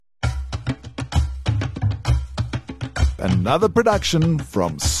another production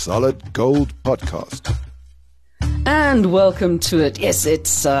from Solid Gold Podcast. And welcome to it. Yes,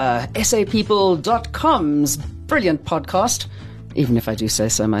 it's sapeople.com's brilliant podcast, even if I do say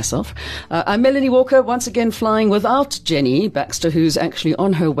so myself. I'm Melanie Walker, once again flying without Jenny Baxter, who's actually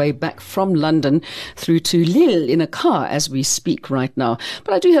on her way back from London through to Lille in a car as we speak right now.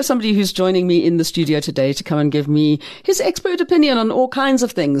 But I do have somebody who's joining me in the studio today to come and give me his expert opinion on all kinds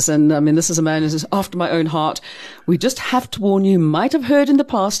of things. And I mean, this is a man who's after my own heart. We just have to warn you, might have heard in the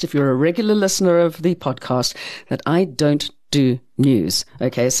past, if you're a regular listener of the podcast, that I don't do news.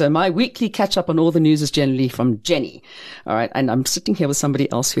 Okay, so my weekly catch up on all the news is generally from Jenny. All right, and I'm sitting here with somebody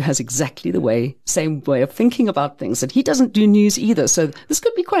else who has exactly the same way of thinking about things, and he doesn't do news either. So this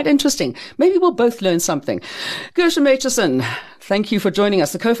could be quite interesting. Maybe we'll both learn something. Gershom Aitchison, thank you for joining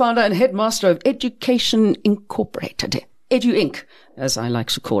us, the co-founder and headmaster of Education Incorporated, Edu Inc., as I like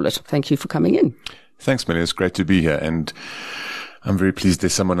to call it. Thank you for coming in. Thanks, Melanie. It's great to be here, and I'm very pleased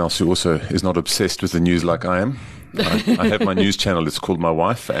there's someone else who also is not obsessed with the news like I am. I have my news channel. It's called My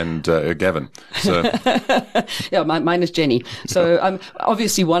Wife and Gavin. So, yeah, mine is Jenny. So,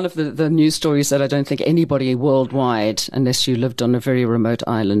 obviously, one of the news stories that I don't think anybody worldwide, unless you lived on a very remote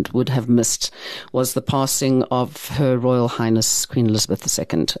island, would have missed was the passing of Her Royal Highness Queen Elizabeth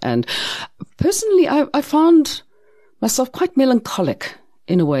II. And personally, I found myself quite melancholic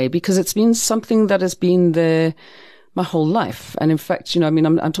in a way, because it's been something that has been there my whole life. And in fact, you know, I mean,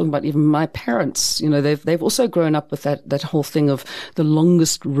 I'm talking about even my parents, you know, they've also grown up with that whole thing of the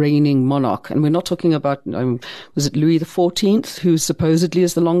longest reigning monarch. And we're not talking about, was it Louis XIV, who supposedly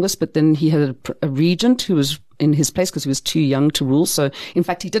is the longest, but then he had a regent who was in his place because he was too young to rule. So in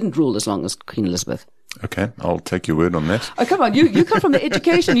fact, he didn't rule as long as Queen Elizabeth. Okay, I'll take your word on that. Oh, come on. You come from the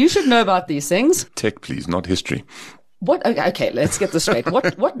education. You should know about these things. Tech, please, not history. What? Okay, let's get this straight.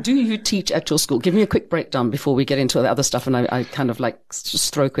 What do you teach at your school? Give me a quick breakdown before we get into the other stuff, and I kind of like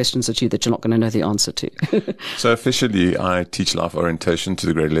just throw questions at you that you're not going to know the answer to. So officially, I teach life orientation to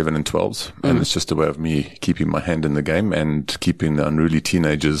the grade 11 and 12s, and it's just a way of me keeping my hand in the game and keeping the unruly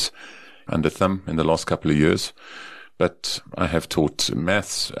teenagers under thumb in the last couple of years. But I have taught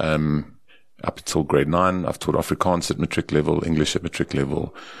maths up until grade 9. I've taught Afrikaans at matric level, English at matric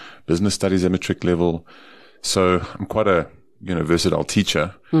level, business studies at matric level. So I'm quite a, versatile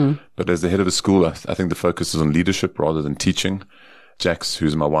teacher, but as the head of a school, I think the focus is on leadership rather than teaching. Jax,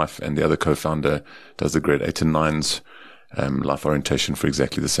 who's my wife and the other co-founder, does the grade 8 and 9s, life orientation for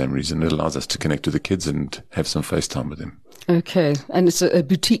exactly the same reason. It allows us to connect with the kids and have some FaceTime with them. Okay. And it's a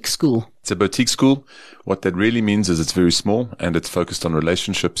boutique school. It's a boutique school. What that really means is it's very small and it's focused on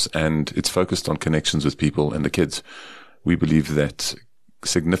relationships and it's focused on connections with people and the kids. We believe that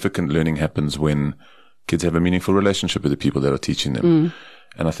significant learning happens when kids have a meaningful relationship with the people that are teaching them.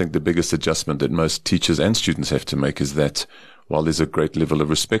 And I think the biggest adjustment that most teachers and students have to make is that while there's a great level of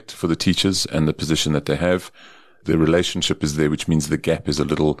respect for the teachers and the position that they have, the relationship is there, which means the gap is a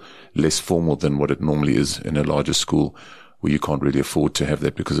little less formal than what it normally is in a larger school, where you can't really afford to have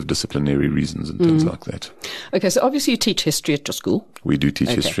that because of disciplinary reasons and things like that. Okay, so obviously you teach history at your school. We do teach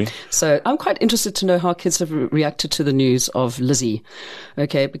history. So I'm quite interested to know how kids have reacted to the news of Lizzie.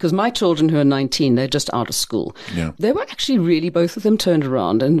 Okay, because my children who are 19, they're just out of school. Yeah. They were actually really, both of them turned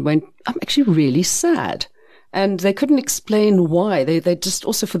around and went, I'm actually really sad. And they couldn't explain why. They just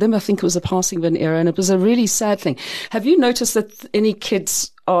also, for them, I think it was a passing of an era and it was a really sad thing. Have you noticed that any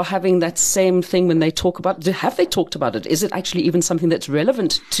kids are having that same thing when they talk about it? Have they talked about it? Is it actually even something that's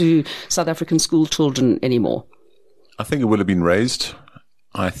relevant to South African school children anymore? I think it will have been raised.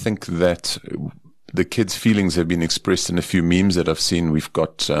 I think that the kids' feelings have been expressed in a few memes that I've seen. We've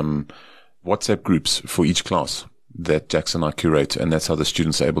got WhatsApp groups for each class that Jackson and I curate, and that's how the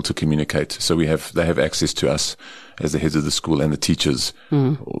students are able to communicate. So they have access to us as the heads of the school and the teachers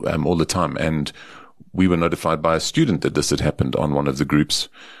all the time. And we were notified by a student that this had happened on one of the groups.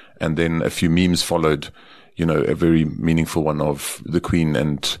 And then a few memes followed, a very meaningful one of the Queen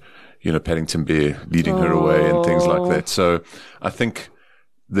and, Paddington Bear leading her away and things like that. So I think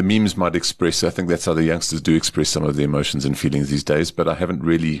the memes might express, I think that's how the youngsters do express some of their emotions and feelings these days, but I haven't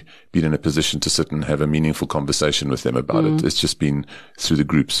really been in a position to sit and have a meaningful conversation with them about it. It's just been through the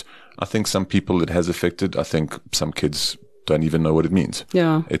groups. I think some people it has affected. I think some kids don't even know what it means.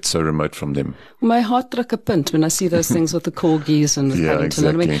 Yeah. It's so remote from them. My heart druk 'n punt when I see those things with the corgis and the Paddington.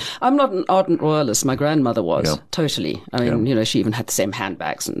 Exactly. I mean, I'm not an ardent royalist. My grandmother was. Yeah. Totally. I mean, she even had the same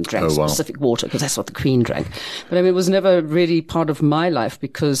handbags and drank wow. specific water because that's what the Queen drank. But I mean, it was never really part of my life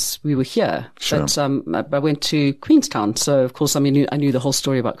because we were here. Sure. But I went to Queenstown. So, of course, I knew the whole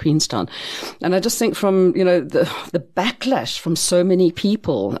story about Queenstown. And I just think from, the backlash from so many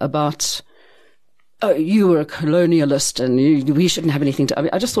people about oh, you were a colonialist and we shouldn't have anything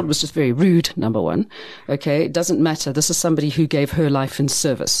to, I just thought it was just very rude, number one. Okay. It doesn't matter. This is somebody who gave her life in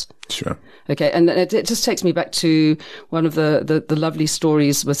service. Sure. Okay. And it just takes me back to one of the lovely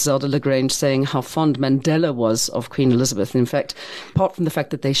stories with Zelda Lagrange saying how fond Mandela was of Queen Elizabeth. In fact, apart from the fact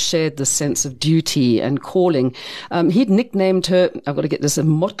that they shared the sense of duty and calling, he'd nicknamed her, I've got to get this,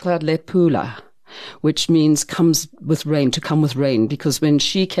 Motla Lepula, which means comes with rain, to come with rain, because when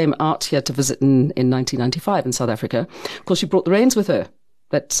she came out here to visit in 1995 in South Africa, of course, she brought the rains with her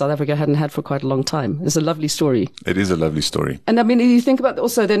that South Africa hadn't had for quite a long time. It's a lovely story. It is a lovely story. And I mean, you think about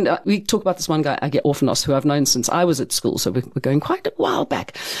also then, we talk about this one guy, Age Orphanos, who I've known since I was at school. So we're going quite a while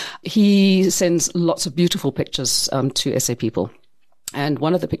back. He sends lots of beautiful pictures to SA People. And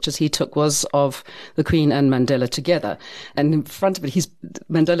one of the pictures he took was of the Queen and Mandela together. And in front of it,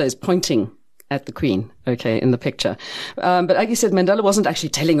 Mandela is pointing at the Queen, okay, in the picture. But like you said, Mandela wasn't actually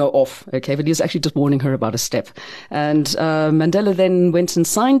telling her off, okay, but he was actually just warning her about a step. And Mandela then went and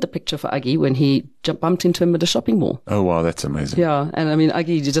signed the picture for Aggie when he bumped into him at a shopping mall. Oh, wow, that's amazing. Yeah, and I mean,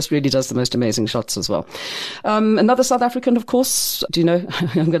 Aggie just really does the most amazing shots as well. Another South African, of course, do you know,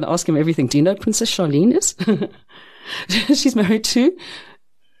 I'm going to ask him everything. Do you know who Princess Charlene is? She's married to...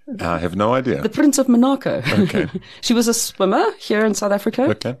 I have no idea. The Prince of Monaco. Okay. She was a swimmer here in South Africa.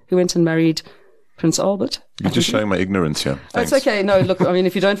 Okay. Who went and married Prince Albert. You're just showing my ignorance here. Thanks. It's okay. No, look, I mean,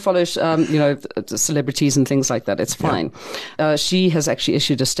 if you don't follow, the celebrities and things like that, it's fine. Yeah. She has actually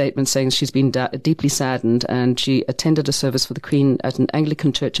issued a statement saying she's been deeply saddened, and she attended a service for the Queen at an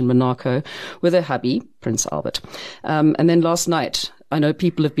Anglican church in Monaco with her hubby, Prince Albert. And then last night, I know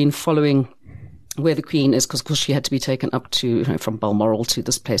people have been following where the Queen is, because she had to be taken up to, from Balmoral to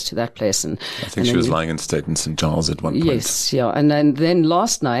this place to that place. And I think she was lying in state in St. Giles at one point. Yes, yeah. And then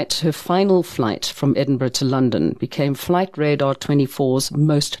last night, her final flight from Edinburgh to London became Flight Radar 24's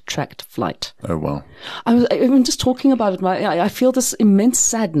most tracked flight. Oh, wow. I was even just talking about it. I feel this immense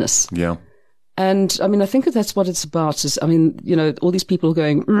sadness. Yeah. And I mean, I think that's what it's about is, I mean, all these people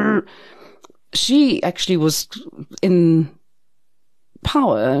going, Rrr. She actually was in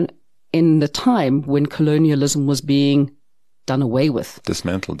power in the time when colonialism was being done away with.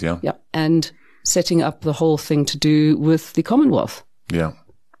 Dismantled, yeah. Yeah. And setting up the whole thing to do with the Commonwealth. Yeah.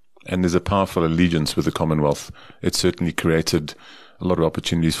 And there's a powerful allegiance with the Commonwealth. It certainly created a lot of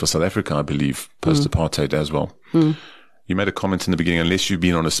opportunities for South Africa, I believe, post-apartheid as well. Mm. You made a comment in the beginning, unless you've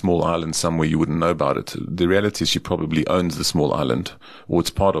been on a small island somewhere, you wouldn't know about it. The reality is she probably owns the small island, or it's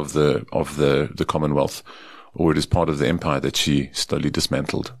part of the Commonwealth, or it is part of the empire that she slowly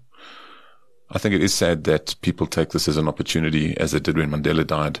dismantled. I think it is sad that people take this as an opportunity, as they did when Mandela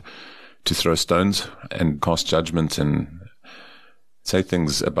died, to throw stones and cast judgment and say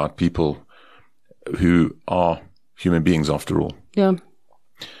things about people who are human beings after all. Yeah.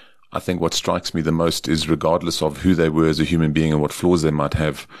 I think what strikes me the most is, regardless of who they were as a human being and what flaws they might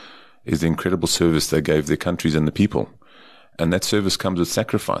have, is the incredible service they gave their countries and the people. And that service comes with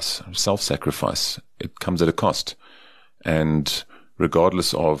sacrifice, self-sacrifice. It comes at a cost. And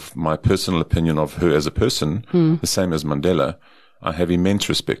regardless of my personal opinion of her as a person, the same as Mandela, I have immense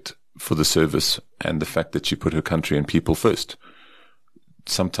respect for the service and the fact that she put her country and people first,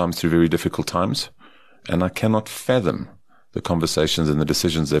 sometimes through very difficult times. And I cannot fathom the conversations and the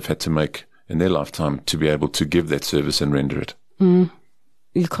decisions they've had to make in their lifetime to be able to give that service and render it. Mm.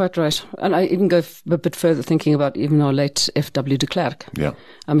 You're quite right. And I even go a bit further, thinking about even our late F.W. de Klerk,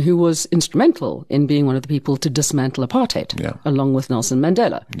 who was instrumental in being one of the people to dismantle apartheid, along with Nelson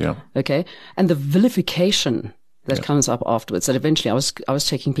Mandela. Yeah. Okay. And the vilification that comes up afterwards, that eventually I was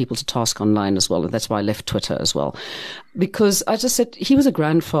taking people to task online as well. And that's why I left Twitter as well. Because I just said he was a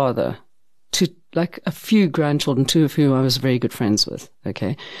grandfather to like a few grandchildren, two of whom I was very good friends with.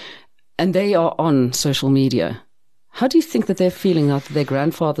 Okay. And they are on social media. How do you think that they're feeling now that their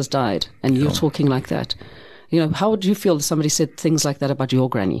grandfathers died and you're talking like that? How would you feel if somebody said things like that about your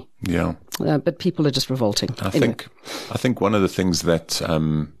granny? Yeah. But people are just revolting. I think one of the things that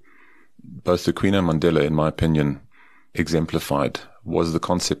both the Queen and Mandela, in my opinion, exemplified was the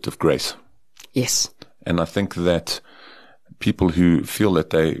concept of grace. Yes. And I think that people who feel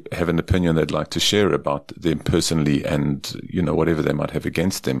that they have an opinion they'd like to share about them personally and, whatever they might have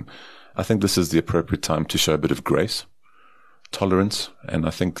against them, I think this is the appropriate time to show a bit of grace, tolerance, and I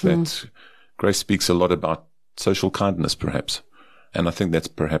think that grace speaks a lot about social kindness, perhaps. And I think that's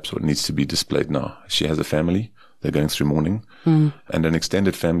perhaps what needs to be displayed now. She has a family, they're going through mourning, and an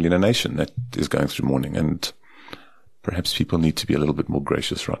extended family in a nation that is going through mourning, and perhaps people need to be a little bit more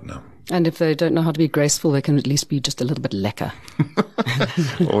gracious right now. And if they don't know how to be graceful, they can at least be just a little bit lekker.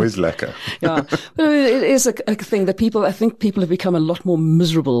 Always lekker. Yeah. But it is a thing that I think people have become a lot more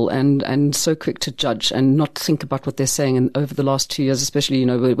miserable and so quick to judge and not think about what they're saying. And over the last 2 years, especially,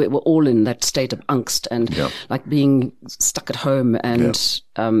 we're all in that state of angst and like being stuck at home and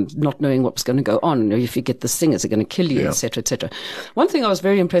not knowing what was going to go on. If you get this thing, is it going to kill you, et cetera, et cetera. One thing I was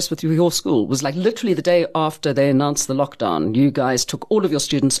very impressed with your school was like literally the day after they announced the lockdown, you guys took all of your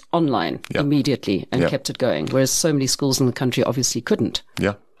students online immediately and kept it going, whereas so many schools in the country obviously couldn't.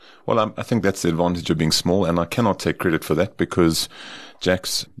 Yeah. Well, I think that's the advantage of being small, and I cannot take credit for that because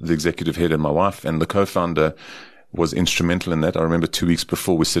Jax, the executive head, and my wife and the co-founder was instrumental in that. I remember 2 weeks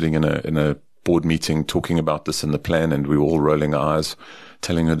before we're sitting in a board meeting talking about this and the plan, and we were all rolling our eyes,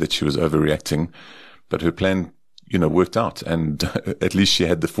 telling her that she was overreacting. But her plan, worked out, and at least she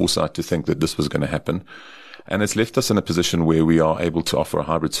had the foresight to think that this was going to happen. And it's left us in a position where we are able to offer a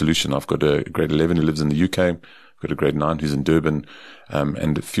hybrid solution. I've got a grade 11 who lives in the UK. I've got a grade 9 who's in Durban,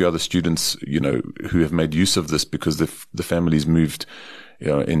 and a few other students, who have made use of this because the families moved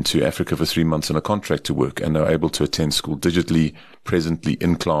into Africa for 3 months on a contract to work, and they're able to attend school digitally, presently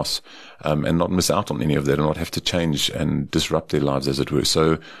in class, and not miss out on any of that and not have to change and disrupt their lives, as it were.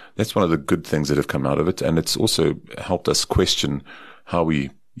 So that's one of the good things that have come out of it. And it's also helped us question how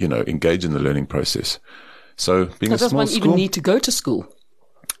we, engage in the learning process. So being a small school. Does one even need to go to school?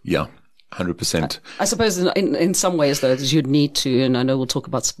 Yeah. 100%. I suppose in some ways, though, you'd need to, and I know we'll talk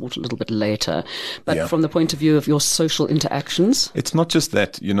about sport a little bit later, but from the point of view of your social interactions? It's not just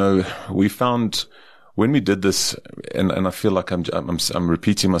that, we found when we did this, and I feel like I'm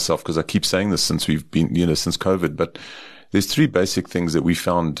repeating myself because I keep saying this since we've been, since COVID, but there's 3 basic things that we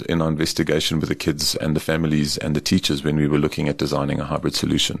found in our investigation with the kids and the families and the teachers when we were looking at designing a hybrid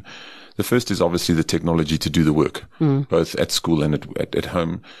solution. The first is obviously the technology to do the work, both at school and at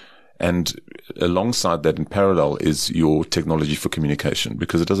home. And alongside that, in parallel, is your technology for communication,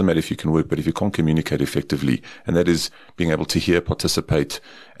 because it doesn't matter if you can work, but if you can't communicate effectively, and that is being able to hear, participate,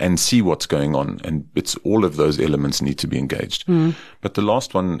 and see what's going on. And it's all of those elements need to be engaged. But the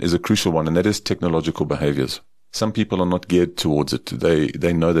last one is a crucial one, and that is technological behaviors. Some people are not geared towards it.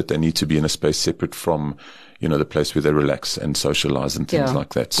 They know that they need to be in a space separate from, the place where they relax and socialize and things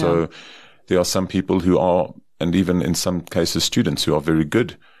like that. So there are some people who are, and even in some cases, students who are very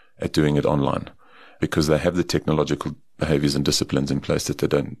good at doing it online because they have the technological behaviors and disciplines in place that they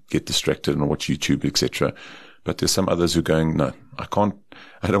don't get distracted and watch YouTube, etc. But there's some others who are going, no, I don't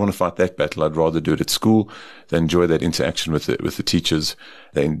want to fight that battle. I'd rather do it at school. They enjoy that interaction with the teachers.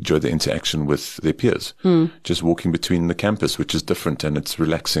 They enjoy the interaction with their peers. Just walking between the campus, which is different and it's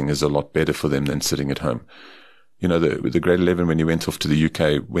relaxing, is a lot better for them than sitting at home. The grade 11, when he went off to the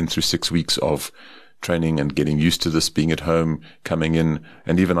UK, went through 6 weeks of training and getting used to this, being at home, coming in.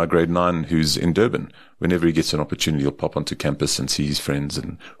 And even our grade 9 who's in Durban, whenever he gets an opportunity, he'll pop onto campus and see his friends.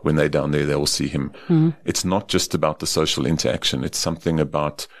 And when they're down there, they will see him. It's not just about the social interaction. It's something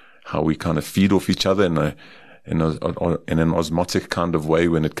about how we kind of feed off each other in an osmotic kind of way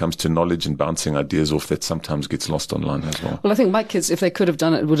when it comes to knowledge and bouncing ideas off that sometimes gets lost online as well. Well, I think my kids, if they could have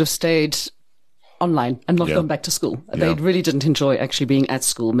done it, would have stayed online and not gone back to school. They really didn't enjoy actually being at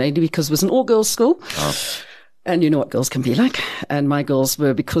school, mainly because it was an all-girls school. And you know what girls can be like. And my girls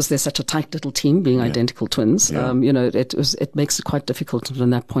were, because they're such a tight little team, being identical twins, it makes it quite difficult from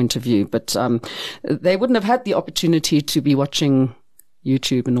that point of view. But they wouldn't have had the opportunity to be watching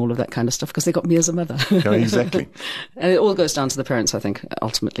YouTube and all of that kind of stuff because they got me as a mother. Yeah, exactly. And it all goes down to the parents, I think,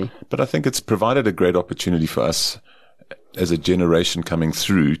 ultimately. But I think it's provided a great opportunity for us as a generation coming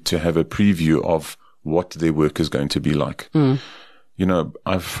through to have a preview of what their work is going to be like.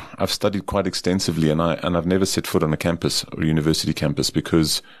 I've studied quite extensively and I've never set foot on a campus or a university campus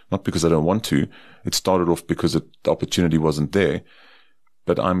not because I don't want to. It started off because the opportunity wasn't there,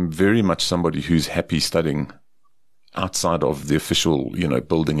 but I'm very much somebody who's happy studying outside of the official,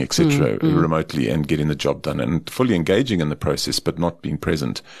 building, etc., remotely and getting the job done and fully engaging in the process, but not being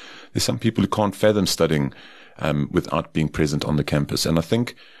present. There's some people who can't fathom studying without being present on the campus. And I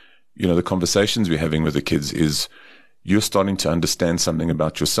think, the conversations we're having with the kids is you're starting to understand something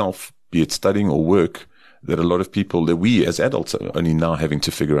about yourself, be it studying or work, that a lot of people, that we as adults are only now having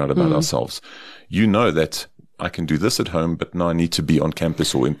to figure out about ourselves. That I can do this at home, but now I need to be on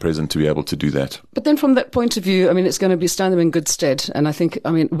campus or in present to be able to do that. But then from that point of view, it's going to stand them in good stead. And I think,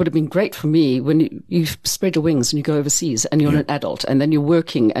 it would have been great for me when you spread your wings and you go overseas and you're an adult and then you're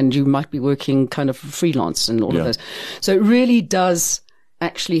working and you might be working kind of freelance and all of those. So it really does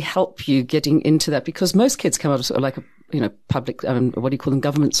actually help you getting into that because most kids come out of like public, what do you call them,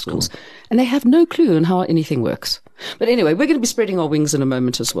 government schools. Cool. And they have no clue on how anything works. But anyway, we're going to be spreading our wings in a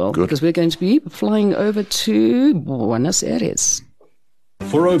moment as well. Good. Because we're going to be flying over to Buenos Aires.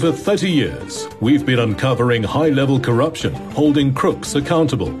 For over 30 years, we've been uncovering high-level corruption, holding crooks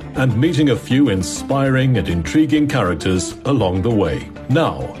accountable, and meeting a few inspiring and intriguing characters along the way.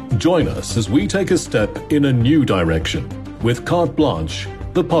 Now, join us as we take a step in a new direction with Carte Blanche,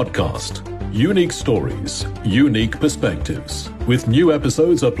 the podcast. Unique stories, unique perspectives, with new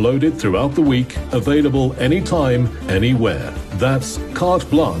episodes uploaded throughout the week, available anytime, anywhere. That's Carte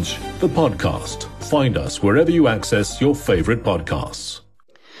Blanche, the podcast. Find us wherever you access your favorite podcasts.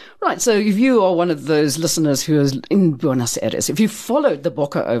 Right, so if you are one of those listeners who is in Buenos Aires, if you followed the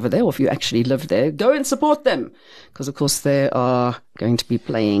Boca over there, or if you actually live there, go and support them. Because, of course, they are going to be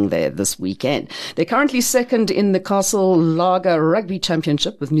playing there this weekend. They're currently second in the Castle Lager Rugby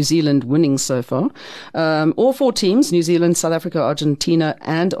Championship, with New Zealand winning so far. All four teams, New Zealand, South Africa, Argentina,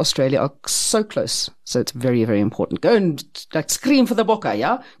 and Australia, are so close. So it's very, very important. Go and scream for the Boca,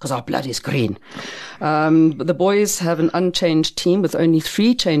 yeah? Because our blood is green. The boys have an unchanged team with only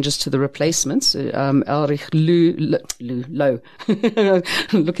 3 changes to the replacements. Ulrich Low.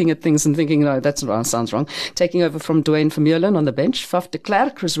 Looking at things and thinking, no, that sounds wrong. Taking over from Dwayne Vermeulen on the bench. Faf de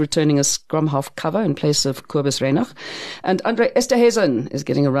Klerk is returning as scrum half cover in place of Kobus Reinach. And Andre Esterhuizen is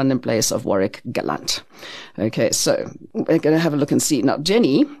getting a run in place of Warwick Gallant. Okay, so we're going to have a look and see. Now,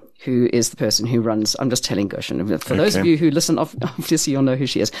 Jenny, who is the person who runs, I'm just telling Gershon. For those of you who listen, obviously you'll know who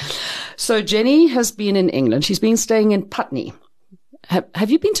she is. So Jenny has been in England. She's been staying in Putney. Have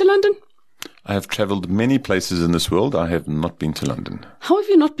you been to London? I have travelled many places in this world. I have not been to London. How have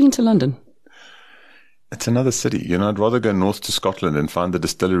you not been to London? It's another city. I'd rather go north to Scotland and find the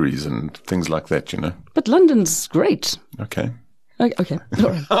distilleries and things like that, But London's great. Okay. Okay. All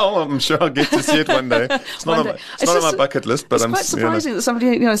right. Oh, I'm sure I'll get to see it one day. It's not on my bucket list, but it's quite surprising that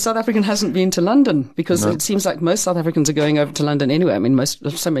somebody, South African hasn't been to London, because it seems like most South Africans are going over to London anyway. I mean,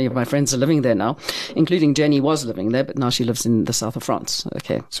 so many of my friends are living there now, including Jenny was living there, but now she lives in the south of France.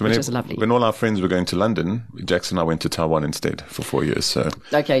 Okay. So which is lovely. When all our friends were going to London, Jackson and I went to Taiwan instead for 4 years. So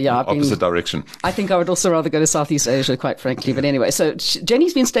okay, yeah, opposite direction. I think I would also rather go to Southeast Asia, quite frankly. But anyway, so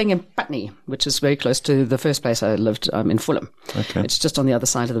Jenny's been staying in Putney, which is very close to the first place I lived, in Fulham. Okay. It's just on the other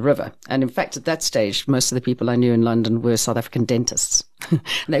side of the river. And in fact, at that stage, most of the people I knew in London were South African dentists. And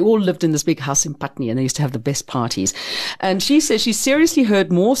they all lived in this big house in Putney, and they used to have the best parties. And she says she seriously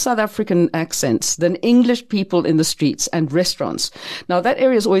heard more South African accents than English people in the streets and restaurants. Now, that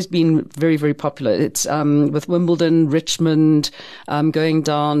area has always been very, very popular. It's with Wimbledon, Richmond, going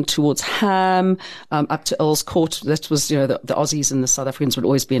down towards Ham, up to Earl's Court. That was, the Aussies and the South Africans would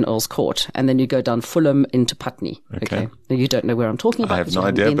always be in Earl's Court. And then you go down Fulham into Putney. Okay. Now, you don't know where I'm talking about. I have no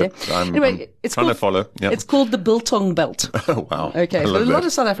idea, but I'm trying to follow. Yeah. It's called the Biltong Belt. Oh, wow. Okay. But a lot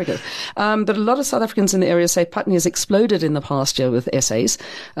of South Africans. But a lot of South Africans in the area say Putney has exploded in the past year with essays.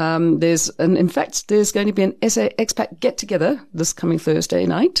 In fact, there's going to be an SA expat get-together this coming Thursday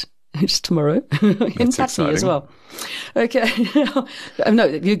night, which is tomorrow, in Putney exciting. As well. Okay. No,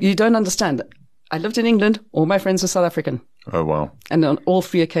 you don't understand. I lived in England. All my friends were South African. Oh, wow. And on all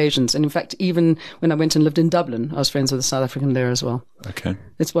 3 occasions. And in fact, even when I went and lived in Dublin, I was friends with a South African there as well. Okay.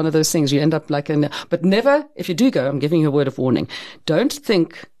 It's one of those things. You end up but never, if you do go, I'm giving you a word of warning, don't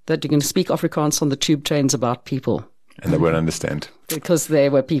think that you can speak Afrikaans on the tube trains about people. And they won't understand. Because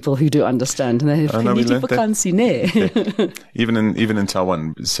there were people who do understand. And they Even in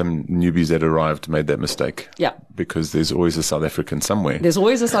Taiwan, some newbies that arrived made that mistake. Yeah. Because there's always a South African somewhere.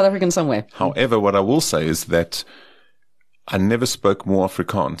 However, what I will say is that I never spoke more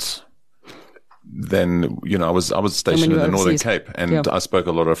Afrikaans than, I was stationed in the Northern Cape, and I spoke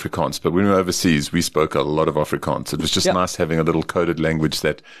a lot of Afrikaans. But when we were overseas, we spoke a lot of Afrikaans. It was just nice having a little coded language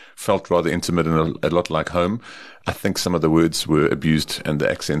that felt rather intimate and a lot like home. I think some of the words were abused and the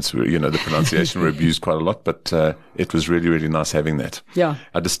accents were, the pronunciation were abused quite a lot, but it was really, really nice having that. Yeah.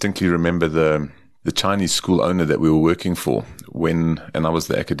 I distinctly remember the Chinese school owner that we were working for and I was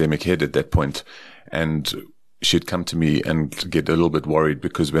the academic head at that point, and she'd come to me and get a little bit worried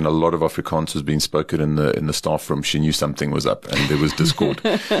because when a lot of Afrikaans was being spoken in the staff room, she knew something was up and there was discord.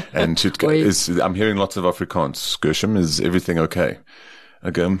 And she'd go, I'm hearing lots of Afrikaans. Gershom, is everything okay?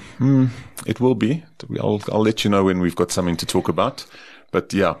 I go, it will be. I'll let you know when we've got something to talk about.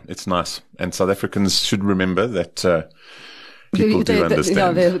 But yeah, it's nice. And South Africans should remember that, people do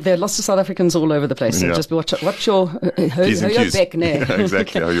understand. There are lots of South Africans all over the place. So just watch your P's and Q's. back now. Yeah,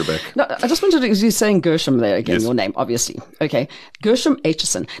 exactly, Okay. how you're back. No, I just wanted to, you're saying Gershom there again, Yes. your name, obviously. Okay. Gershom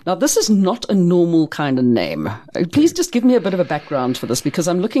Aitchison. Now, this is not a normal kind of name. Please just give me a bit of a background for this, because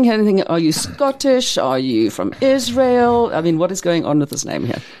I'm looking at anything. Are you Scottish? Are you from Israel? I mean, what is going on with this name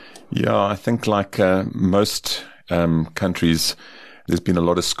here? Yeah, I think like most countries, there's been a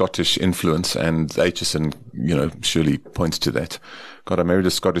lot of Scottish influence, and Aitchison, surely points to that. God, I married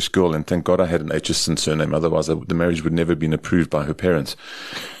a Scottish girl, and thank God I had an Aitchison surname. Otherwise, the marriage would never have been approved by her parents.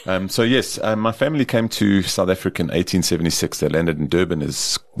 So yes, my family came to South Africa in 1876. They landed in Durban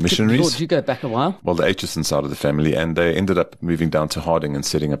as missionaries. Lord, you go back a while. Well, the Aitchison side of the family, and they ended up moving down to Harding and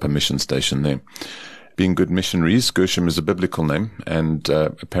setting up a mission station there. Being good missionaries, Gershom is a biblical name, and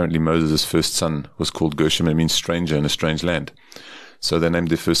apparently Moses' first son was called Gershom. It means stranger in a strange land. So they named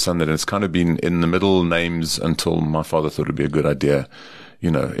their first son that, and it's kind of been in the middle names until my father thought it would be a good idea,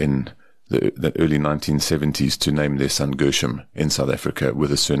 in the early 1970s to name their son Gershom in South Africa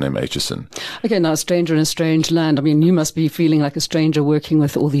with a surname Aitchison. Okay, now, a stranger in a strange land. I mean, you must be feeling like a stranger working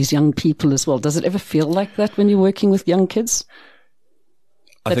with all these young people as well. Does it ever feel like that when you're working with young kids?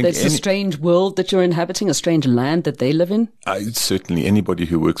 That it's a strange world that you're inhabiting, a strange land that they live in? Certainly, anybody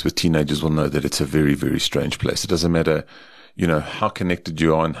who works with teenagers will know that it's a very, very strange place. It doesn't matter, how connected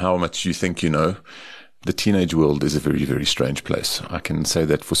you are and how much you think you know. The teenage world is a very, very strange place. I can say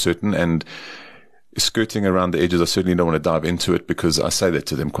that for certain. And skirting around the edges, I certainly don't want to dive into it, because I say that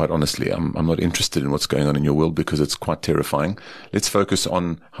to them quite honestly. I'm not interested in what's going on in your world, because it's quite terrifying. Let's focus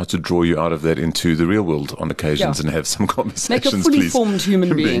on how to draw you out of that into the real world on occasions and have some conversations. Make a fully please. formed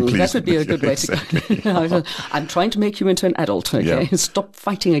human being. Please. That would be a good way to go. I'm trying to make you into an adult, okay? Yeah. Stop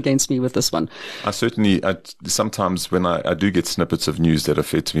fighting against me with this one. I certainly, sometimes when I do get snippets of news that are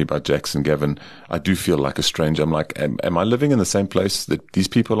fed to me by Jackson Gavin, I do feel like a stranger. I'm like, am I living in the same place that these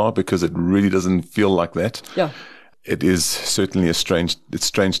people are? Because it really doesn't feel like that. Yeah. It is certainly a strange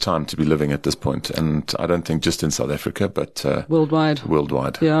time to be living at this point. And I don't think just in South Africa, but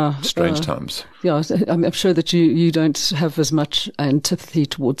Worldwide. Yeah. Strange times. Yeah, I'm sure that you don't have as much antipathy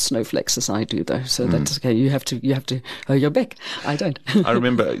towards snowflakes as I do, though. So that's okay. You have to hold your back. I don't. I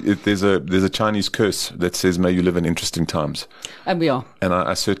remember there's a Chinese curse that says, "May you live in interesting times." And we are. And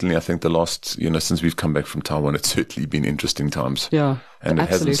I think the last, since we've come back from Taiwan, it's certainly been interesting times. Yeah. And it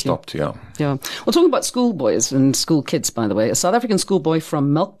absolutely. hasn't stopped, yeah. Yeah. Well, talking about schoolboys and school kids, by the way, a South African schoolboy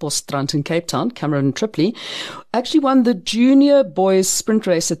from Melkbosstrand in Cape Town, Cameron Tripley, actually won the junior boys sprint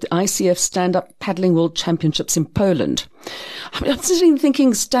race at the ICF Stand-Up Paddling World Championships in Poland. I'm sitting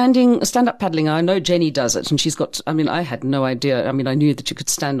thinking stand-up paddling. I know Jenny does it, and she's got, I had no idea. I knew that you could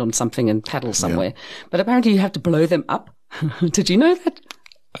stand on something and paddle somewhere, but apparently you have to blow them up. Did you know that?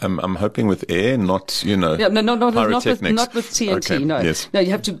 I'm hoping with air, not, Yeah, no, pyrotechnics. not with TNT, okay. no. Yes. No,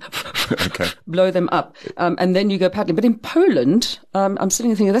 you have to okay. blow them up, and then you go paddling. But in Poland, I'm sitting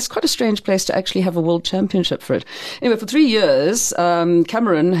and thinking, that's quite a strange place to actually have a world championship for it. Anyway, for 3 years,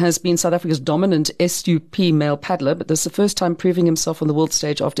 Cameron has been South Africa's dominant SUP male paddler, but this is the first time proving himself on the world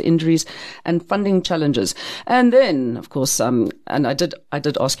stage after injuries and funding challenges. And then, of course, and I did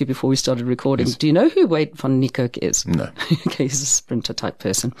ask you before we started recording, yes. Do you know who Wade van Niekerk is? No. Okay, he's a sprinter type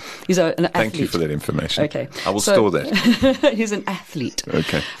person. He's an athlete. Thank you for that information. Okay. I will store that. He's an athlete.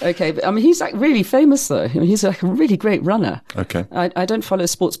 Okay. Okay. But, he's like really famous though. He's like a really great runner. Okay. I don't follow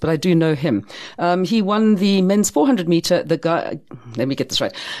sports, but I do know him. He won the men's 400 meter, let me get this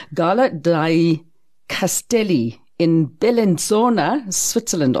right. Gala dei Castelli in Bellinzona,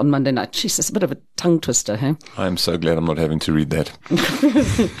 Switzerland on Monday night. Jeez, it's a bit of a tongue twister, hey? I'm so glad I'm not having to read that.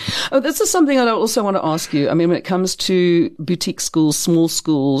 Oh, this is something that I also want to ask you. When it comes to boutique schools, small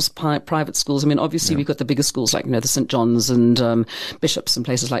schools, private schools, obviously we've got the bigger schools like, the St. John's and Bishops and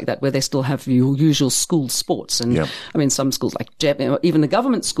places like that where they still have your usual school sports. And some schools like Jeppe, even the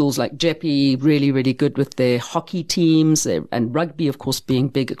government schools like Jeppe, really, really good with their hockey teams and rugby, of course, being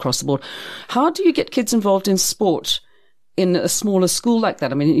big across the board. How do you get kids involved in sport in a smaller school like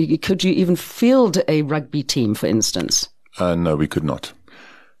that? Could you even field a rugby team, for instance? No, we could not.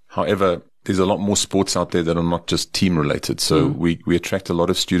 However, there's a lot more sports out there that are not just team related. So we attract a lot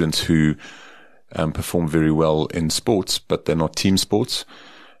of students who perform very well in sports, but they're not team sports.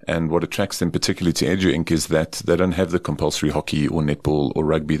 And what attracts them particularly to Edu Inc. is that they don't have the compulsory hockey or netball or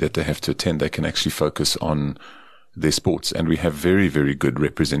rugby that they have to attend. They can actually focus on their sports. And we have very, very good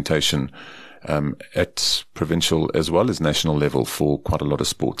representation at provincial as well as national level for quite a lot of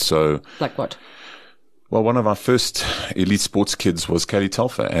sports. So, like what? Well, one of our first elite sports kids was Kelly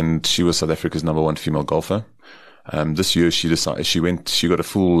Telfer, and she was South Africa's #1 female golfer. This year she got a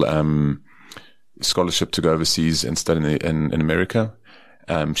full scholarship to go overseas and study in America.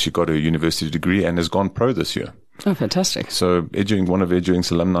 She got a university degree and has gone pro this year. Oh, fantastic. So one of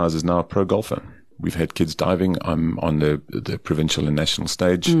Edgewing's alumni is now a pro golfer. We've had kids diving on the provincial and national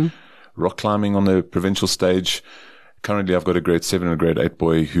stage, rock climbing on the provincial stage. Currently, I've got a grade 7 and a grade 8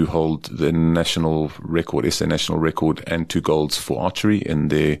 boy who hold the national record, SA national record, and 2 golds for archery in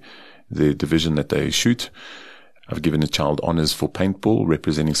the division that they shoot. I've given a child honours for paintball,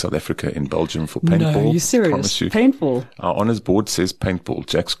 representing South Africa in Belgium for paintball. No, are you serious? Promise you. Paintball? Our honours board says paintball.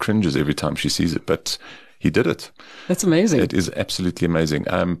 Jax cringes every time she sees it, but he did it. That's amazing. It is absolutely amazing.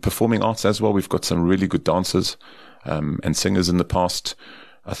 Performing arts as well. We've got some really good dancers and singers in the past.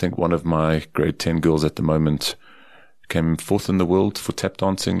 I think one of my grade 10 girls at the moment came 4th in the world for tap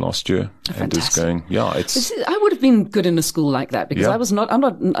dancing last year. And is going, I would have been good in a school like that because I'm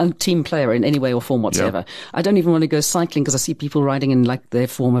not a team player in any way or form whatsoever. Yeah. I don't even want to go cycling because I see people riding in like their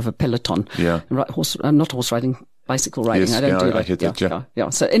form of a peloton. Yeah. Not horse riding, bicycle riding. Yes, I don't do that. I hit it, yeah.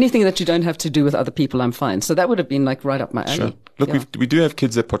 So anything that you don't have to do with other people, I'm fine. So that would have been like right up my alley. Sure. Look, we do have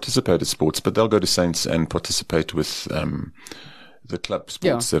kids that participate in sports, but they'll go to Saints and participate with, the club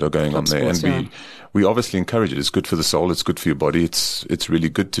sports that are going on there. Sports, and we obviously encourage it. It's good for the soul. It's good for your body. It's really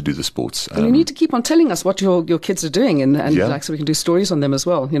good to do the sports. And you need to keep on telling us what your kids are doing and like, so we can do stories on them as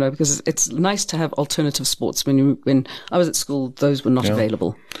well, because it's nice to have alternative sports. When I was at school, those were not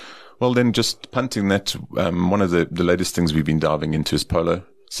available. Well, then just punting that, one of the latest things we've been diving into is polo.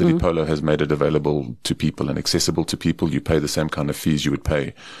 City Polo has made it available to people and accessible to people. You pay the same kind of fees you would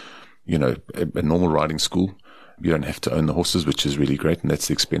pay, a normal riding school. You don't have to own the horses, which is really great. And that's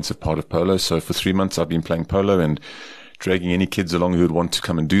the expensive part of polo. So for 3 months, I've been playing polo and dragging any kids along who would want to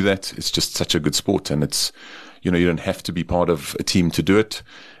come and do that. It's just such a good sport. And it's, you don't have to be part of a team to do it.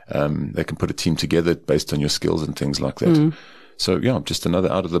 They can put a team together based on your skills and things like that. So, just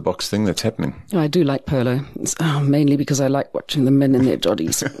another out-of-the-box thing that's happening. I do like polo, mainly because I like watching the men in their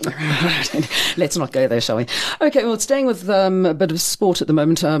joddies. Let's not go there, shall we? Okay, well, staying with a bit of sport at the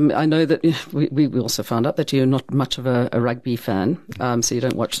moment, I know that we also found out that you're not much of a rugby fan, so you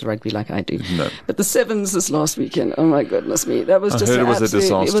don't watch the rugby like I do. No. But the Sevens this last weekend, oh my goodness me, that was just it was a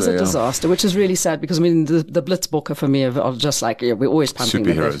disaster. It was a disaster, which is really sad because, the Blitzbokke for me are just like, we're always pumping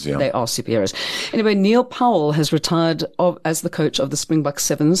superheroes, them. They are superheroes. Anyway, Neil Powell has retired as the coach of the Springbok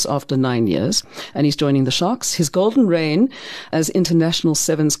Sevens after 9 years, and he's joining the Sharks. His golden reign as international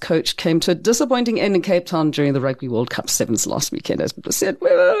Sevens coach came to a disappointing end in Cape Town during the Rugby World Cup Sevens last weekend. As people said,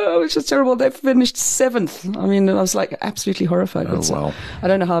 well, it's just terrible. They finished 7th. I was like absolutely horrified. Oh, wow. I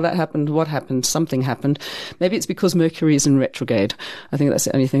don't know how that happened. What happened? Something happened. Maybe it's because Mercury is in retrograde. I think that's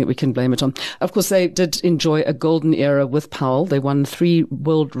the only thing that we can blame it on. Of course, they did enjoy a golden era with Powell. They won 3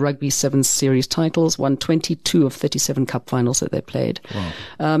 World Rugby Sevens Series titles, won 22 of 37 cup finals that they played.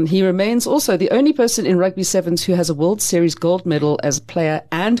 Wow. He remains also the only person in Rugby Sevens who has a World Series gold medal as player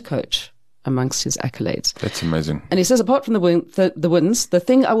and coach amongst his accolades. That's amazing. And he says, apart from the wins, the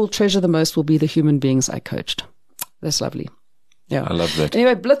thing I will treasure the most will be the human beings I coached. That's lovely. Yeah. I love that.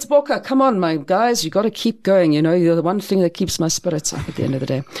 Anyway, Blitzbokke, come on, my guys. You got to keep going. You're the one thing that keeps my spirits up at the end of the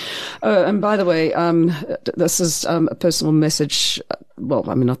day. Oh, and by the way, this is a personal message. Well,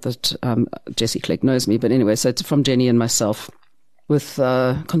 not that Jesse Clegg knows me, but anyway, so it's from Jenny and myself with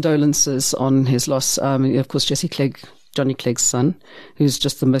condolences on his loss. Of course, Jesse Clegg, Johnny Clegg's son, who's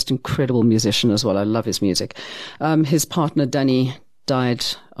just the most incredible musician as well. I love his music. His partner, Danny, died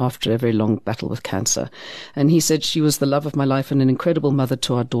after a very long battle with cancer. And he said, she was the love of my life and an incredible mother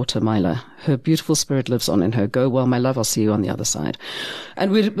to our daughter, Myla. Her beautiful spirit lives on in her. Go well, my love. I'll see you on the other side.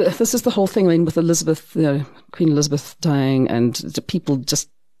 And this is the whole thing, with Elizabeth, Queen Elizabeth dying and the people just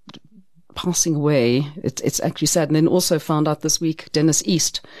passing away. It's actually sad. And then also found out this week, Dennis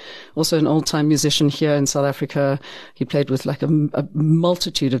East, also an old-time musician here in South Africa. He played with like a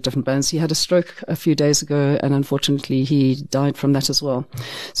multitude of different bands. He had a stroke a few days ago, and unfortunately he died from that as well.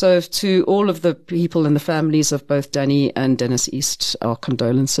 So to all of the people and the families of both Danny and Dennis East, our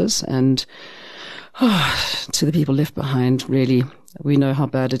condolences. And to the people left behind, really, we know how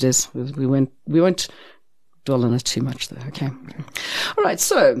bad it is. We won't dwell on it too much though, okay? All right,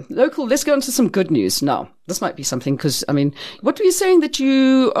 so local, let's go into some good news. Now, this might be something because, what were you saying that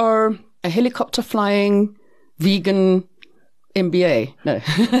you are a helicopter flying vegan MBA? No.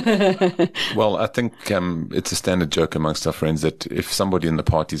 Well, I think it's a standard joke amongst our friends that if somebody in the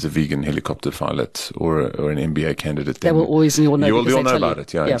party is a vegan helicopter pilot or an MBA candidate, then they will always know. You'll know about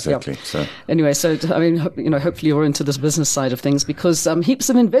it. Yeah, exactly. Yeah. So anyway, hopefully you're into this business side of things because heaps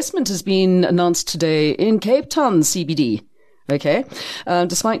of investment has been announced today in Cape Town CBD. Okay.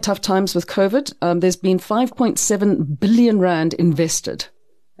 Despite tough times with COVID, there's been 5.7 billion rand invested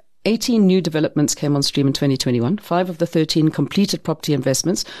 18 new developments came on stream in 2021. 5 of the 13 completed property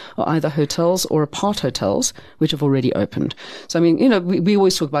investments are either hotels or apart hotels, which have already opened. So, I mean, we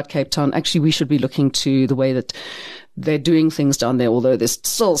always talk about Cape Town. Actually, we should be looking to the way that they're doing things down there, although there's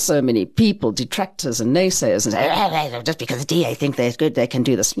still so many people, detractors and naysayers, and say, just because the DA think they're good, they can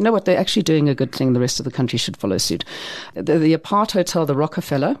do this. You know what? They're actually doing a good thing. The rest of the country should follow suit. The apart hotel, the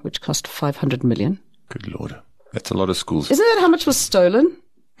Rockefeller, which cost 500 million. Good Lord. That's a lot of schools. Isn't that how much was stolen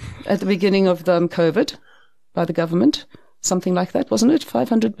at the beginning of the COVID by the government? Something like that, wasn't it?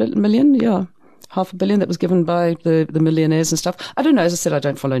 500 million? Yeah. $500 million that was given by the millionaires and stuff. I don't know. As I said, I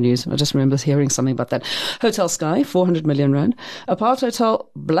don't follow news. I just remember hearing something about that. Hotel Sky, 400 million rand. Apart Hotel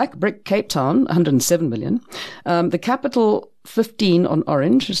Black Brick Cape Town, 107 million. The Capital 15 on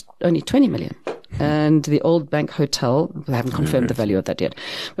Orange is only 20 million. And the Old Bank Hotel, they haven't confirmed the value of that yet.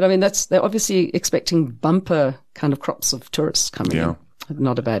 But I mean, they're obviously expecting bumper kind of crops of tourists coming in.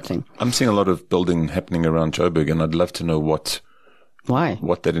 Not a bad thing. I'm seeing a lot of building happening around Joburg, and I'd love to know what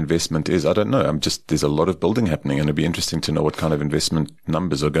that investment is. I don't know. There's a lot of building happening, and it'd be interesting to know what kind of investment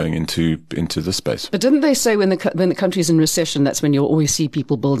numbers are going into this space. But didn't they say when the country's in recession, that's when you'll always see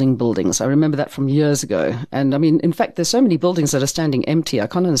people building buildings? I remember that from years ago. And I mean, in fact, there's so many buildings that are standing empty. I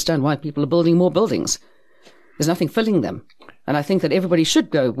can't understand why people are building more buildings. There's nothing filling them. And I think that everybody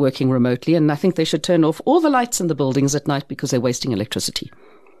should go working remotely, and I think they should turn off all the lights in the buildings at night because they're wasting electricity.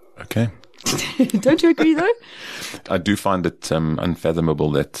 Okay. Don't you agree, though? I do find it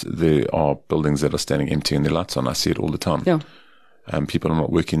unfathomable that there are buildings that are standing empty and their lights on. I see it all the time. Yeah. People are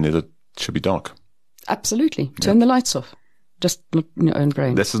not working there. It should be dark. Absolutely. Turn the lights off. Just look in your own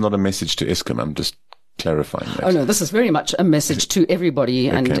brain. This is not a message to Eskom. I'm just clarifying that. Oh, no, this is very much a message to everybody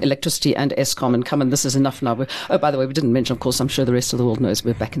and electricity and Eskom, and come and this is enough now. By the way, we didn't mention, of course, I'm sure the rest of the world knows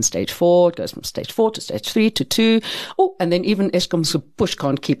we're back in stage 4. It goes from stage 4 to stage 3 to 2. Oh, and then even Eskom's push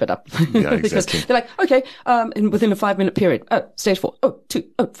can't keep it up. Yeah, because exactly. they're like, okay, within a 5-minute period. Oh, stage 4. Oh, 2.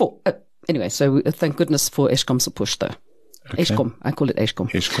 Oh, 4. Oh. Anyway, so thank goodness for Eskom's push, though. Okay. Eskom. I call it Eskom.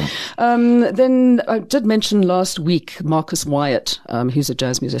 Eskom. Then I did mention last week Marcus Wyatt, who's a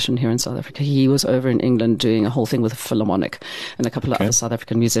jazz musician here in South Africa. He was over in England doing a whole thing with a Philharmonic and a couple of other South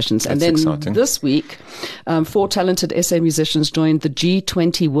African musicians. That's and then exciting. This week, 4 talented SA musicians joined the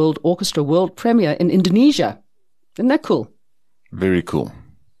G20 World Orchestra World Premiere in Indonesia. Isn't that cool? Very cool.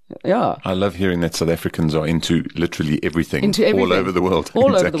 Yeah. I love hearing that South Africans are into literally everything. All over the world.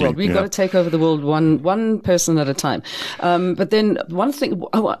 All over the world. We've got to take over the world one person at a time. But then one thing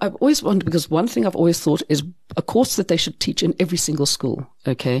I've always wondered, because one thing I've always thought is a course that they should teach in every single school,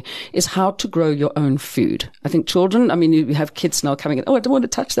 okay, is how to grow your own food. I think children, I mean, you have kids now coming in, oh, I don't want to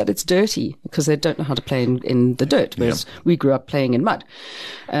touch that, it's dirty, because they don't know how to play in the dirt, whereas we grew up playing in mud.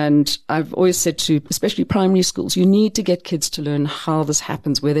 And I've always said to, especially primary schools, you need to get kids to learn how this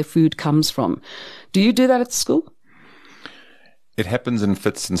happens, where their food comes from. Do you do that at the school? It happens in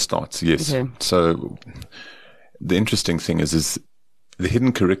fits and starts, yes. Okay. So the interesting thing is the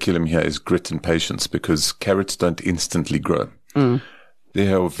hidden curriculum here is grit and patience, because carrots don't instantly grow.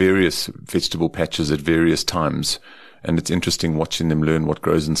 There are various vegetable patches at various times, and it's interesting watching them learn what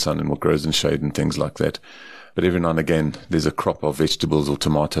grows in sun and what grows in shade and things like that. But every now and again, there's a crop of vegetables or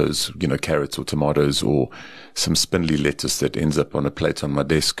tomatoes, carrots or tomatoes, or some spindly lettuce that ends up on a plate on my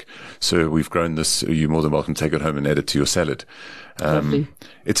desk. So we've grown this. You're more than welcome to take it home and add it to your salad.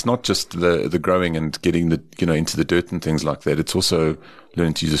 It's not just the growing and getting the, into the dirt and things like that. It's also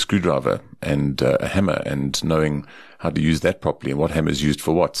learning to use a screwdriver and a hammer and knowing how to use that properly and what hammer is used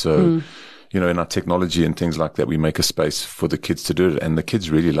for what. So, in our technology and things like that, we make a space for the kids to do it. And the kids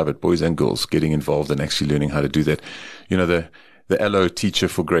really love it, boys and girls, getting involved and actually learning how to do that. The LO teacher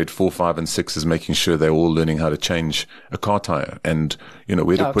for grade 4, 5, and 6 is making sure they're all learning how to change a car tire and,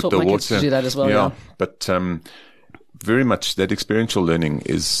 where to put the water. Kids to do that as well, yeah. But, very much that experiential learning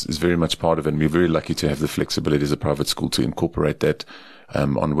is very much part of it. And we're very lucky to have the flexibility as a private school to incorporate that,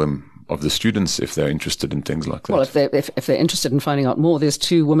 on whim of the students if they're interested in things like that. Well, if they're interested in finding out more, there's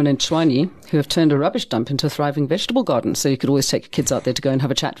 2 women in Tshwane who have turned a rubbish dump into a thriving vegetable garden. So you could always take your kids out there to go and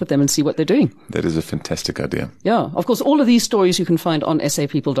have a chat with them and see what they're doing. That is a fantastic idea. Yeah. Of course, all of these stories you can find on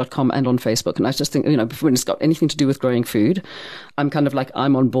sapeople.com and on Facebook. And I just think, when it's got anything to do with growing food, I'm kind of like,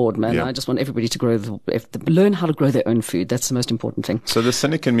 I'm on board, man. Yeah. I just want everybody to learn how to grow their own food. That's the most important thing. So the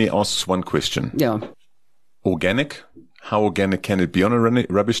cynic in me asks one question. Yeah. Organic? How organic can it be on a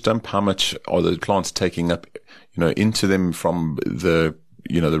rubbish dump? How much are the plants taking up, into them from the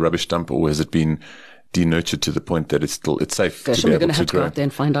rubbish dump, or has it been denurtured to the point that it's safe to be able to grow? You're going to have to go out there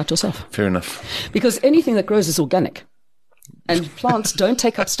and find out yourself. Fair enough. Because anything that grows is organic. And plants don't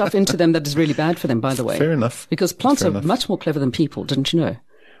take up stuff into them that is really bad for them, by the way. Fair enough. Because plants are much more clever than people, didn't you know?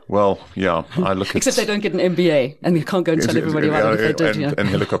 Well, yeah, I look at... Except they don't get an MBA and you can't go and tell everybody about it if they did. And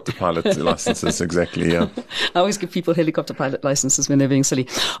helicopter pilot licenses, exactly, yeah. I always give people helicopter pilot licenses when they're being silly.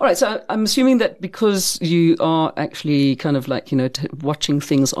 All right, so I'm assuming that because you are actually kind of like, watching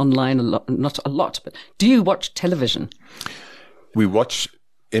things online a lot, not a lot, but do you watch television? We watch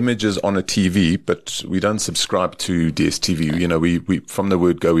images on a TV, but we don't subscribe to DSTV. We from the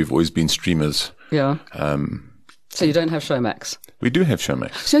word go, we've always been streamers. Yeah. So you don't have Showmax? We do have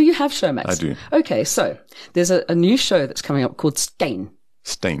Showmax. So you have Showmax? I do. Okay, so there's a new show that's coming up called Skane.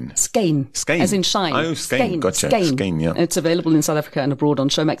 Skane. As in shine. Oh, Skane. Gotcha. Skane, yeah. It's available in South Africa and abroad on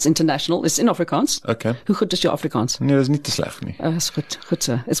Showmax International. It's in Afrikaans. Okay. Hoe goed is your Afrikaans? Nee, dat is niet te slecht nie. It's good,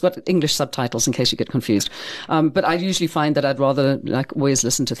 sir. It's got English subtitles in case you get confused. But I usually find that I'd rather always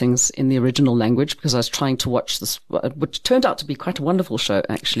listen to things in the original language because I was trying to watch this, which turned out to be quite a wonderful show,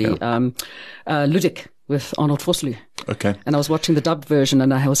 actually. Yeah. Ludik with Arnold Vosloo. Okay. And I was watching the dubbed version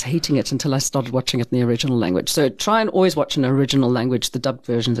and I was hating it until I started watching it in the original language. So try and always watch an original language. The dubbed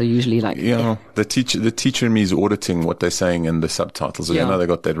versions are usually the teacher in me is auditing what they're saying in the subtitles. I know they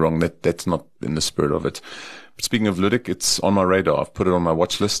got that wrong. That's not in the spirit of it. But speaking of Ludik, it's on my radar. I've put it on my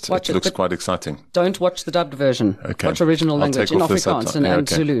watch list. It looks quite exciting. Don't watch the dubbed version. Okay. Watch original language in Afrikaans and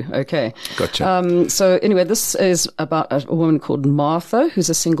Zulu. Okay. Gotcha. So anyway, this is about a woman called Martha, who's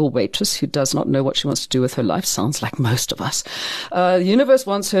a single waitress who does not know what she wants to do with her life. Sounds like most of us. The universe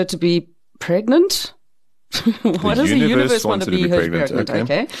wants her to be pregnant. Why does the universe want to be pregnant?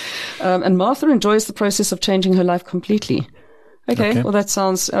 Okay. And Martha enjoys the process of changing her life completely. Okay. Well, that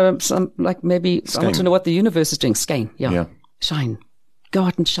sounds like maybe Skane. I want to know what the universe is doing. Skane. Yeah. Shine. Go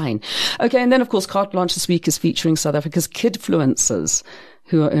out and shine. Okay. And then, of course, Carte Blanche this week is featuring South Africa's kidfluencers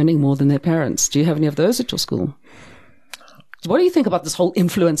who are earning more than their parents. Do you have any of those at your school? What do you think about this whole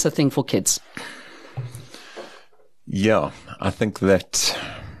influencer thing for kids? Yeah, I think that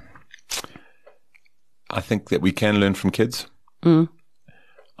we can learn from kids. Mm.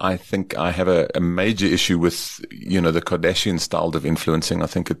 I think I have a major issue with, the Kardashian style of influencing. I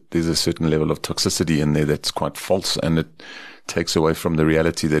think there's a certain level of toxicity in there that's quite false, and it takes away from the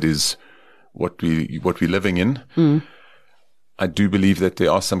reality that is what we're living in. Mm. I do believe that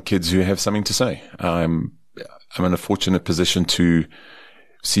there are some kids who have something to say. I'm in a fortunate position to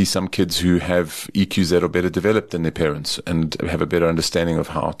see some kids who have EQs that are better developed than their parents and have a better understanding of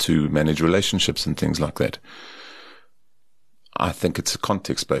how to manage relationships and things like that. I think it's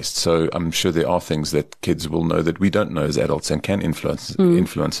context-based. So I'm sure there are things that kids will know that we don't know as adults and can influence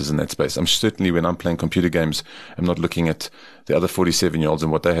in that space. I'm certainly, when I'm playing computer games, I'm not looking at the other 47-year-olds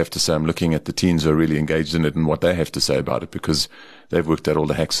and what they have to say. I'm looking at the teens who are really engaged in it and what they have to say about it, because they've worked out all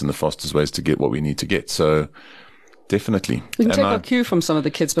the hacks and the fastest ways to get what we need to get. So definitely. We can take our cue from some of the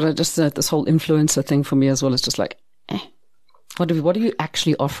kids, but I just this whole influencer thing for me as well is just like, what are you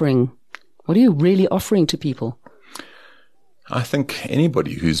actually offering? What are you really offering to people? I think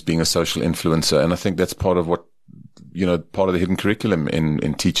anybody who's being a social influencer, and I think that's part of what, part of the hidden curriculum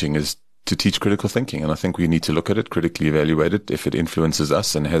in teaching is to teach critical thinking. And I think we need to look at it, critically evaluate it. If it influences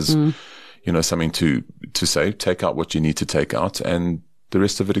us and has, something to say, take out what you need to take out, and the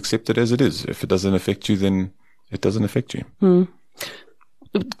rest of it accept it as it is. If it doesn't affect you, then it doesn't affect you. Mm.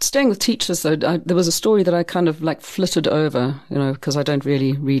 Staying with teachers, though, there was a story that I kind of flitted over, because I don't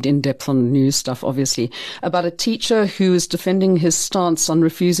really read in depth on news stuff, obviously, about a teacher who is defending his stance on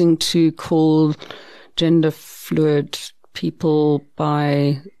refusing to call gender fluid people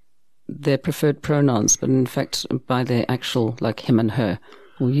by their preferred pronouns, but in fact by their actual, like him and her,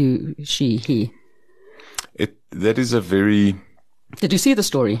 or you, she, he. That is a very... Did you see the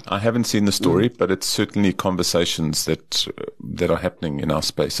story? I haven't seen the story, but it's certainly conversations that are happening in our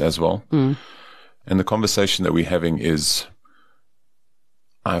space as well. Mm. And the conversation that we're having is,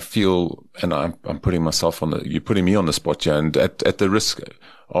 I feel, and I'm putting myself you're putting me on the spot here, and at the risk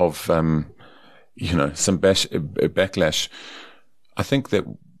of, some backlash, I think that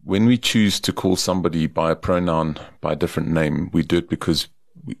when we choose to call somebody by a pronoun, by a different name, we do it because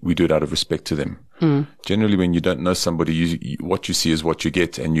we do it out of respect to them. Mm. Generally, when you don't know somebody, what you see is what you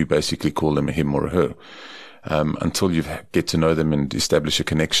get, and you basically call them a him or a her. Until you get to know them and establish a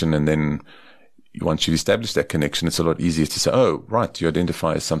connection, and then once you've established that connection, it's a lot easier to say, oh, right, you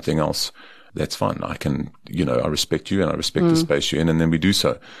identify as something else. That's fine. I can, I respect you and I respect the space you're in, and then we do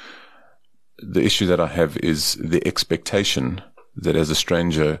so. The issue that I have is the expectation that as a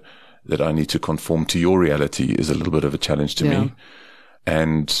stranger that I need to conform to your reality is a little bit of a challenge to me.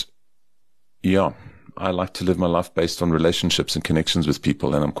 And I like to live my life based on relationships and connections with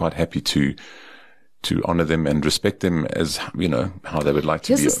people, and I'm quite happy to to honor them and respect them as, how they would like to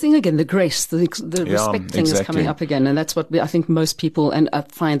Here's be. this thing again, the grace, the respect thing is coming up again. And that's what I think most people, and I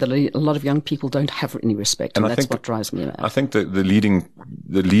find that a lot of young people don't have any respect. And that's what drives me mad. I think that the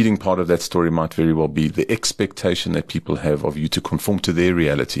leading part of that story might very well be the expectation that people have of you to conform to their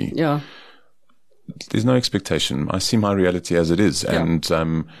reality. Yeah. There's no expectation. I see my reality as it is. Yeah.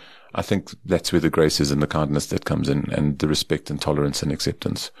 And, I think that's where the grace is and the kindness that comes in, and the respect and tolerance and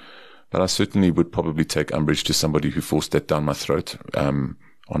acceptance. But I certainly would probably take umbrage to somebody who forced that down my throat on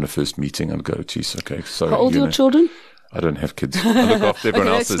a first meeting and go, geez, okay, sorry. How old are your children? I don't have kids. I look after everyone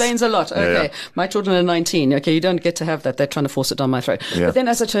that else's. explains a lot. Okay. Yeah. My children are 19. Okay, you don't get to have that. They're trying to force it down my throat. Yeah. But then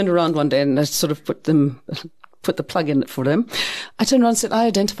as I turned around one day and I sort of put the plug in for them, I turned around and said, I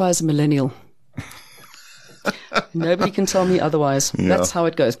identify as a millennial. Nobody can tell me otherwise. Yeah. That's how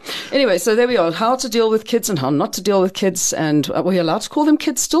it goes. Anyway, so there we are. How to deal with kids and how not to deal with kids. And are we allowed to call them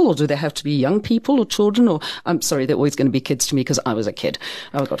kids still, or do they have to be young people or children? Or I'm sorry, they're always going to be kids to me because I was a kid.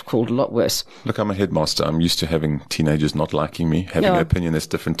 I got called a lot worse. Look, I'm a headmaster. I'm used to having teenagers not liking me, having an opinion that's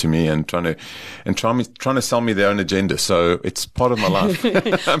different to me, and trying to sell me their own agenda. So it's part of my life.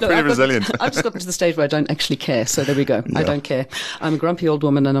 I'm pretty resilient. I've just gotten to the stage where I don't actually care. So there we go. Yeah. I don't care. I'm a grumpy old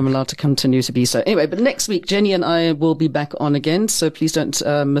woman and I'm allowed to continue to be so. Anyway, but next week, Jenny and I will be back on again. So please don't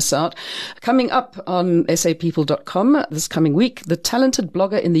miss out. Coming up on sapeople.com this coming week, the talented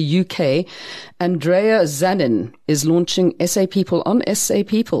blogger in the UK, Andrea Zanin, is launching SA People on SA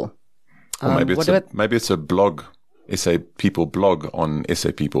People. Or maybe it's a blog, SA People blog on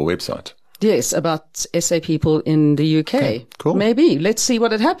SA People website. Yes, about SA People in the UK. Okay, cool. Maybe. Let's see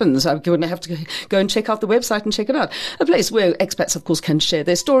what it happens. I'm going to have to go and check out the website and check it out. A place where expats, of course, can share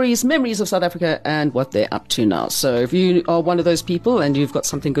their stories, memories of South Africa, and what they're up to now. So if you are one of those people and you've got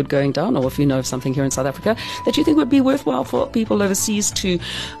something good going down, or if you know of something here in South Africa that you think would be worthwhile for people overseas to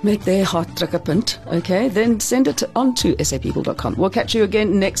make their heart druk a punt, okay, then send it on to sapeople.com. We'll catch you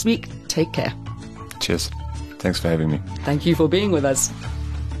again next week. Take care. Cheers. Thanks for having me. Thank you for being with us.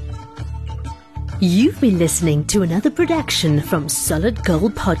 You've been listening to another production from Solid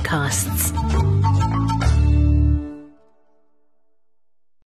Gold Podcasts.